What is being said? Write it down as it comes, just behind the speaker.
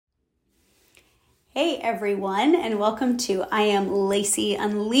Hey everyone, and welcome to I Am Lacey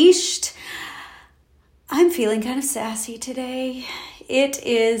Unleashed. I'm feeling kind of sassy today. It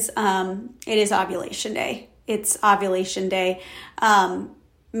is ovulation day. It's ovulation day,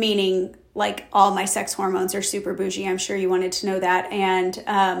 meaning like all my sex hormones are super bougie. I'm sure you wanted to know that,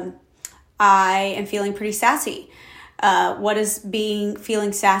 and I am feeling pretty sassy. What does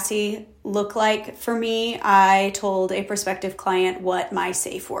feeling sassy look like for me? I told a prospective client what my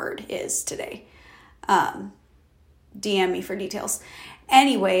safe word is today. DM me for details.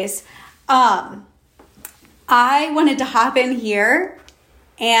 Anyways, I wanted to hop in here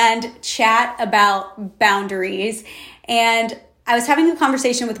and chat about boundaries. And I was having a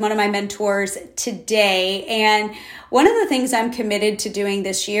conversation with one of my mentors today. And one of the things I'm committed to doing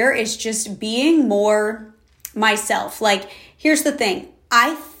this year is just being more myself. Like, here's the thing.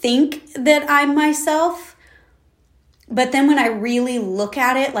 I think that I'm myself, but then when I really look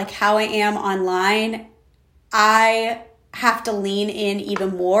at it, like how I am online, I have to lean in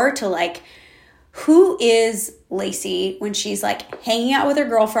even more to like, who is Lacey when she's like hanging out with her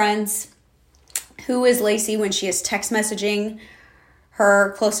girlfriends? Who is Lacey when she is text messaging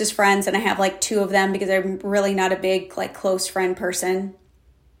her closest friends? And I have like two of them because I'm really not a big like close friend person.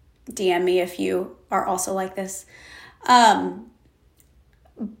 DM me if you are also like this.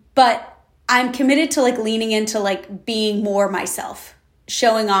 But I'm committed to like leaning into like being more myself,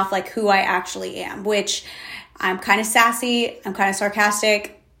 showing off like who I actually am, which I'm kind of sassy. I'm kind of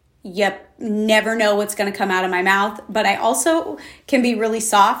sarcastic. Yep. Never know what's going to come out of my mouth, but I also can be really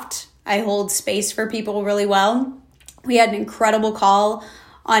soft. I hold space for people really well. We had an incredible call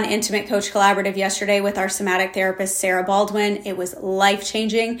on Intimate Coach Collaborative yesterday with our somatic therapist, Sarah Baldwin. It was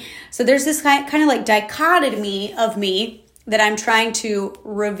life-changing. So there's this kind of like dichotomy of me that I'm trying to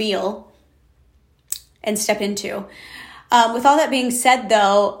reveal and step into. With all that being said,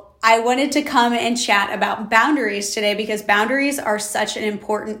 though, I wanted to come and chat about boundaries today because boundaries are such an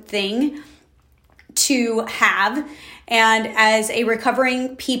important thing to have. And as a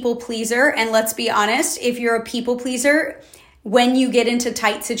recovering people pleaser, and let's be honest, if you're a people pleaser, when you get into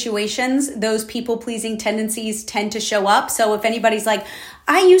tight situations, those people pleasing tendencies tend to show up. So if anybody's like,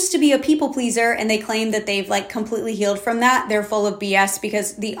 I used to be a people pleaser and they claim that they've like completely healed from that, they're full of BS,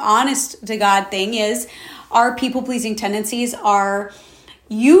 because the honest to God thing is our people pleasing tendencies are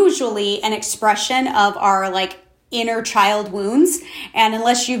usually an expression of our like inner child wounds. And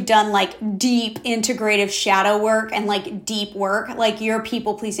unless you've done like deep integrative shadow work and like deep work, like your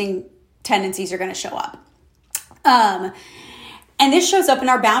people pleasing tendencies are going to show up. And this shows up in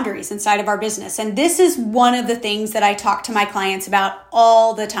our boundaries inside of our business. And this is one of the things that I talk to my clients about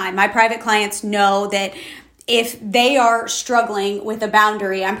all the time. My private clients know that if they are struggling with a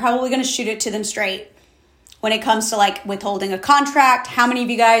boundary, I'm probably going to shoot it to them straight. When it comes to like withholding a contract, how many of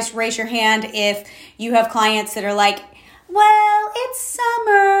you guys raise your hand if you have clients that are like, well, it's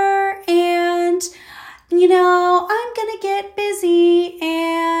summer and, I'm going to get busy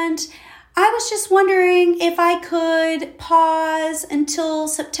and I was just wondering if I could pause until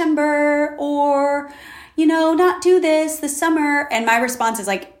September or, not do this summer. And my response is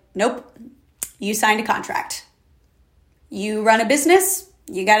like, nope, you signed a contract. You run a business.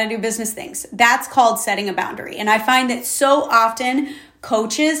 You got to do business things. That's called setting a boundary. And I find that so often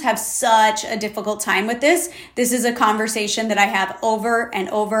coaches have such a difficult time with this. This is a conversation that I have over and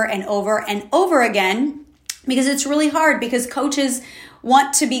over and over and over again because it's really hard because coaches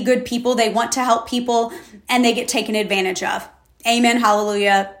want to be good people. They want to help people and they get taken advantage of. Amen.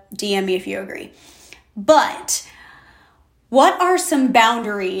 Hallelujah. DM me if you agree. But what are some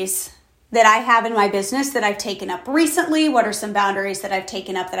boundaries that I have in my business that I've taken up recently? What are some boundaries that I've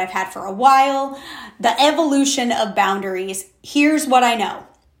taken up that I've had for a while? The evolution of boundaries. Here's what I know.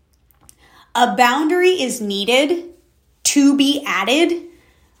 A boundary is needed to be added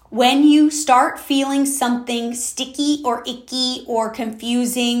when you start feeling something sticky or icky or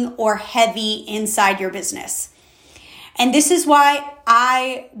confusing or heavy inside your business. And this is why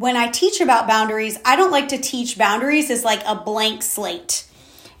when I teach about boundaries, I don't like to teach boundaries as like a blank slate.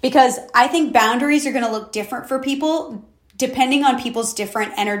 Because I think boundaries are going to look different for people depending on people's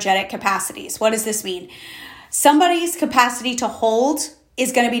different energetic capacities. What does this mean? Somebody's capacity to hold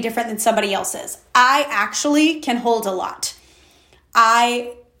is going to be different than somebody else's. I actually can hold a lot.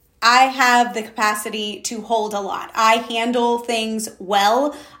 I have the capacity to hold a lot. I handle things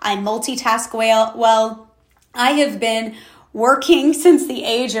well. I multitask well. I have been working since the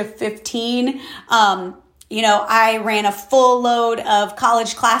age of 15. I ran a full load of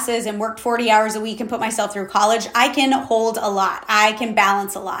college classes and worked 40 hours a week and put myself through college. I can hold a lot. I can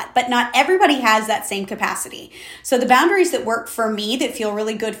balance a lot, but not everybody has that same capacity. So the boundaries that work for me, that feel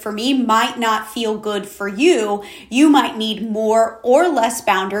really good for me, might not feel good for you. You might need more or less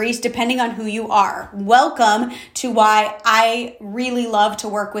boundaries depending on who you are. Welcome to why I really love to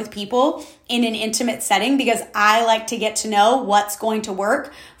work with people in an intimate setting, because I like to get to know what's going to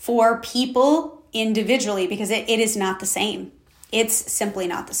work for people individually, because it is not the same. It's simply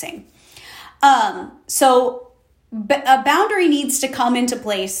not the same. So a boundary needs to come into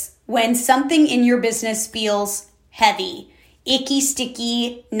place when something in your business feels heavy, icky,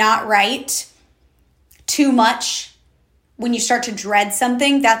 sticky, not right, too much. When you start to dread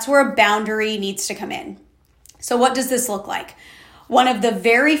something, that's where a boundary needs to come in. So what does this look like? One of the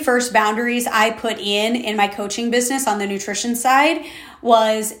very first boundaries I put in my coaching business on the nutrition side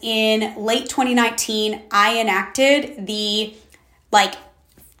was in late 2019. I enacted the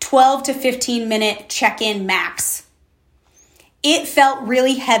 12 to 15 minute check-in max. It felt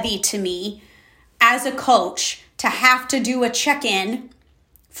really heavy to me as a coach to have to do a check-in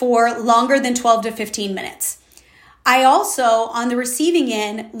for longer than 12 to 15 minutes. I also, on the receiving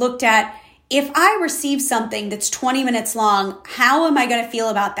end, looked at, if I receive something that's 20 minutes long, how am I going to feel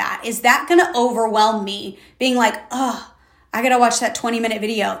about that? Is that going to overwhelm me? Being like, I got to watch that 20-minute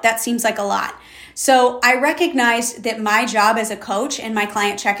video. That seems like a lot. So I recognized that my job as a coach and my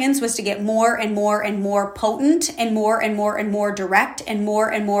client check-ins was to get more and more and more potent and more and more and more direct and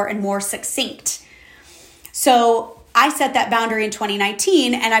more and more and more succinct. So I set that boundary in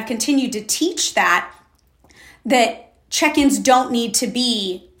 2019, and I've continued to teach that check-ins don't need to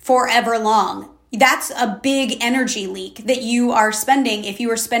be forever long. That's a big energy leak that you are spending if you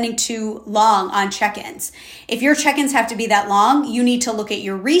are spending too long on check-ins. If your check-ins have to be that long, you need to look at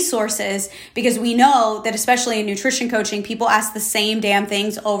your resources, because we know that especially in nutrition coaching, people ask the same damn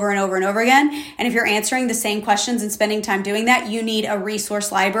things over and over and over again. And if you're answering the same questions and spending time doing that, you need a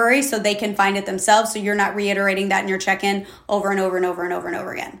resource library so they can find it themselves, so you're not reiterating that in your check-in over and over and over and over and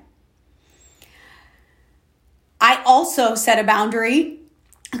over again. I also set a boundary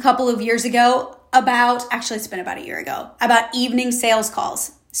a couple of years ago it's been about a year ago, about evening sales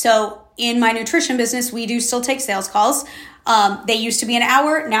calls. So in my nutrition business, we do still take sales calls. They used to be an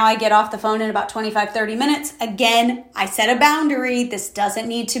hour. Now I get off the phone in about 25, 30 minutes. Again, I set a boundary. This doesn't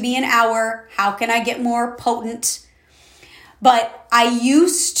need to be an hour. How can I get more potent? But I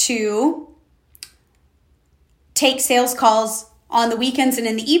used to take sales calls on the weekends and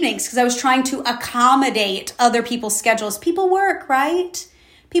in the evenings because I was trying to accommodate other people's schedules. People work, right?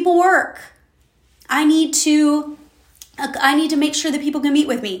 People work. I need to make sure that people can meet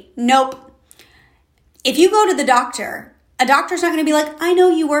with me. Nope. If you go to the doctor, a doctor's not going to be like, I know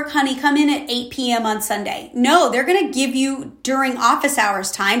you work, honey, come in at 8 p.m. on Sunday. No, they're going to give you during office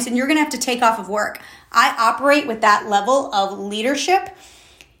hours times, and you're going to have to take off of work. I operate with that level of leadership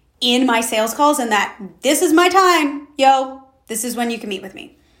in my sales calls, and that this is my time. Yo, this is when you can meet with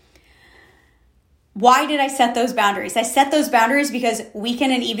me. Why did I set those boundaries? I set those boundaries because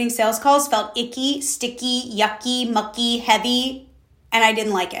weekend and evening sales calls felt icky, sticky, yucky, mucky, heavy, and I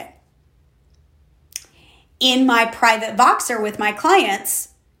didn't like it. In my private Voxer with my clients,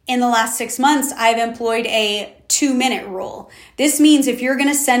 in the last 6 months, I've employed a 2-minute rule. This means if you're going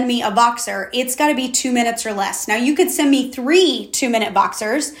to send me a Voxer, it's got to be 2 minutes or less. Now, you could send me 3 2-minute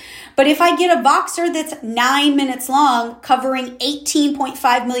Voxers, but if I get a Voxer that's 9 minutes long, covering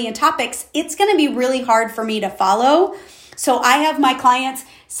 18.5 million topics, it's going to be really hard for me to follow. So I have my clients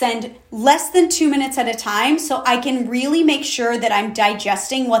send less than 2 minutes at a time so I can really make sure that I'm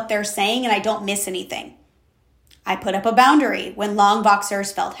digesting what they're saying and I don't miss anything. I put up a boundary when long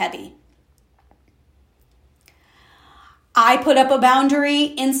Voxers felt heavy. I put up a boundary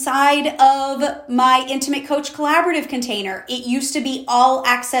inside of my Intimate Coach Collaborative container. It used to be all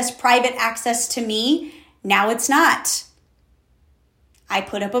access, private access to me. Now it's not. I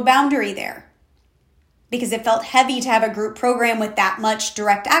put up a boundary there because it felt heavy to have a group program with that much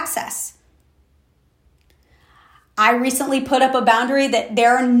direct access. I recently put up a boundary that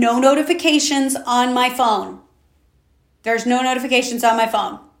there are no notifications on my phone. There's no notifications on my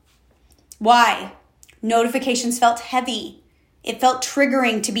phone. Why? Notifications felt heavy. It felt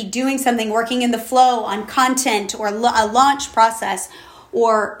triggering to be doing something, working in the flow on content or a launch process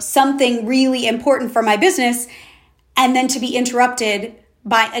or something really important for my business, and then to be interrupted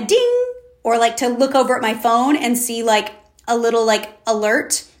by a ding or to look over at my phone and see a little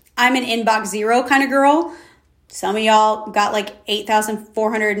alert. I'm an inbox zero kind of girl. Some of y'all got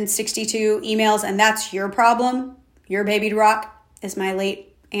 8,462 emails, and that's your problem. Your baby to rock, as my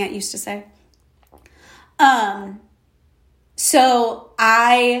late aunt used to say. So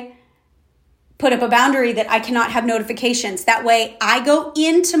I put up a boundary that I cannot have notifications. That way I go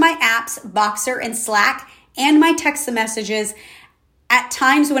into my apps, Voxer and Slack, and my text messages at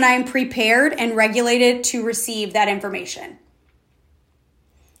times when I am prepared and regulated to receive that information.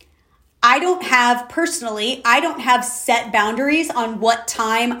 I don't have set boundaries on what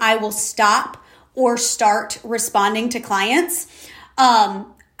time I will stop or start responding to clients. I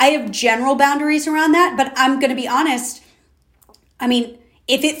have general boundaries around that, but I'm going to be honest.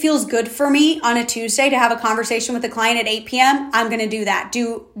 If it feels good for me on a Tuesday to have a conversation with a client at 8 p.m., I'm going to do that.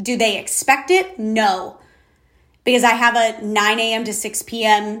 Do they expect it? No. Because I have a 9 a.m. to 6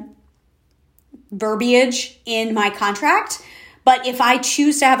 p.m. verbiage in my contract. But if I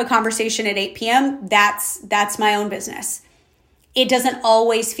choose to have a conversation at 8 p.m., that's my own business. It doesn't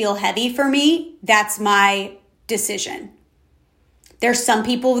always feel heavy for me. That's my decision. There's some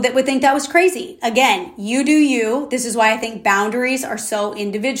people that would think that was crazy. Again, you do you. This is why I think boundaries are so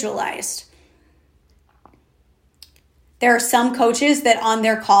individualized. There are some coaches that on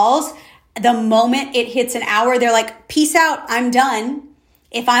their calls, the moment it hits an hour, they're like, peace out, I'm done.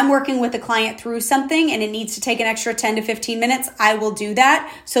 If I'm working with a client through something and it needs to take an extra 10 to 15 minutes, I will do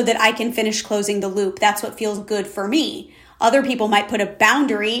that so that I can finish closing the loop. That's what feels good for me. Other people might put a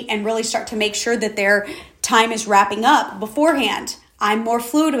boundary and really start to make sure that their time is wrapping up beforehand. I'm more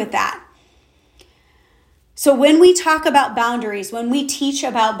fluid with that. So when we talk about boundaries, when we teach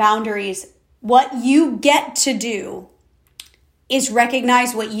about boundaries, what you get to do is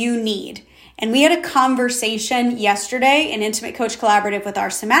recognize what you need. And we had a conversation yesterday, an Intimate Coach Collaborative with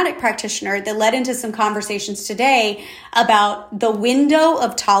our somatic practitioner, that led into some conversations today about the window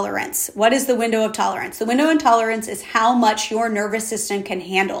of tolerance. What is the window of tolerance? The window of tolerance is how much your nervous system can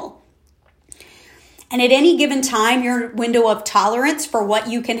handle. And at any given time, your window of tolerance for what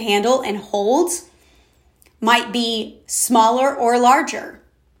you can handle and hold might be smaller or larger.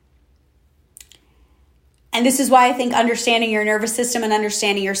 And this is why I think understanding your nervous system and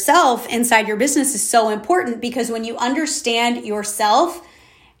understanding yourself inside your business is so important, because when you understand yourself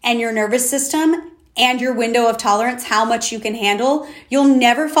and your nervous system and your window of tolerance, how much you can handle, you'll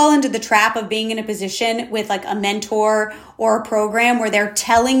never fall into the trap of being in a position with like a mentor or a program where they're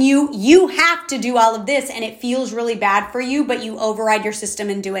telling you, you have to do all of this and it feels really bad for you, but you override your system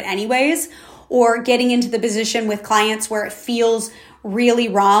and do it anyways. Or getting into the position with clients where it feels really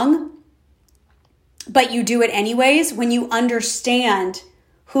wrong, but you do it anyways. When you understand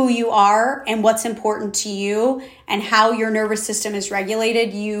who you are and what's important to you and how your nervous system is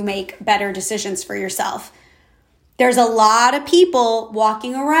regulated, you make better decisions for yourself. There's a lot of people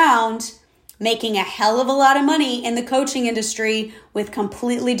walking around making a hell of a lot of money in the coaching industry with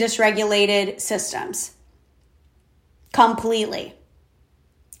completely dysregulated systems. Completely.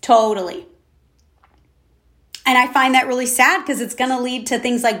 Totally. And I find that really sad because it's going to lead to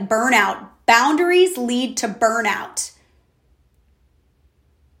things like burnout. Boundaries lead to burnout.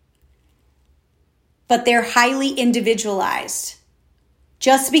 But they're highly individualized.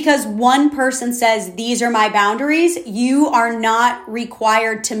 Just because one person says, these are my boundaries, you are not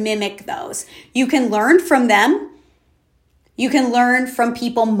required to mimic those. You can learn from them. You can learn from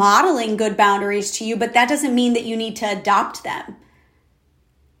people modeling good boundaries to you, but that doesn't mean that you need to adopt them.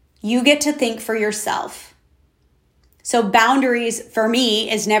 You get to think for yourself. So boundaries for me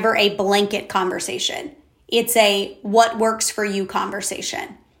is never a blanket conversation. It's a what works for you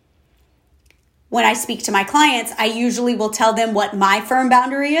conversation. When I speak to my clients, I usually will tell them what my firm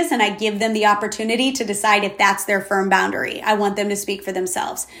boundary is, and I give them the opportunity to decide if that's their firm boundary. I want them to speak for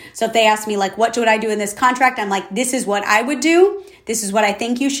themselves. So if they ask me, like, what should I do in this contract? I'm like, this is what I would do. This is what I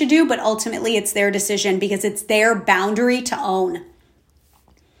think you should do. But ultimately, it's their decision because it's their boundary to own.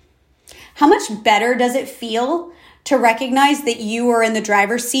 How much better does it feel to recognize that you are in the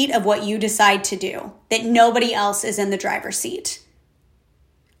driver's seat of what you decide to do, that nobody else is in the driver's seat?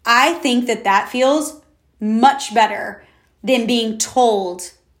 I think that feels much better than being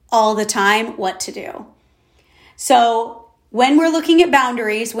told all the time what to do. So when we're looking at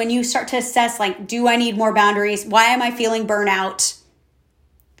boundaries, when you start to assess, like, do I need more boundaries? Why am I feeling burnout?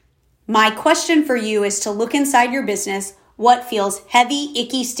 My question for you is to look inside your business. What feels heavy,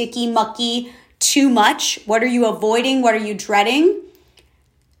 icky, sticky, mucky, too much? What are you avoiding? What are you dreading?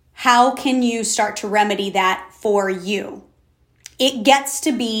 How can you start to remedy that for you? It gets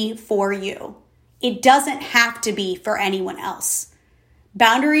to be for you. It doesn't have to be for anyone else.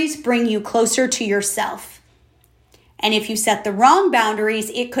 Boundaries bring you closer to yourself. And if you set the wrong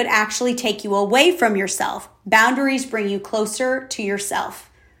boundaries, it could actually take you away from yourself. Boundaries bring you closer to yourself,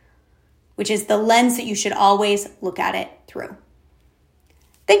 which is the lens that you should always look at it through.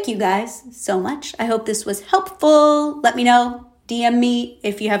 Thank you guys so much. I hope this was helpful. Let me know. DM me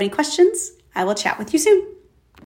if you have any questions. I will chat with you soon.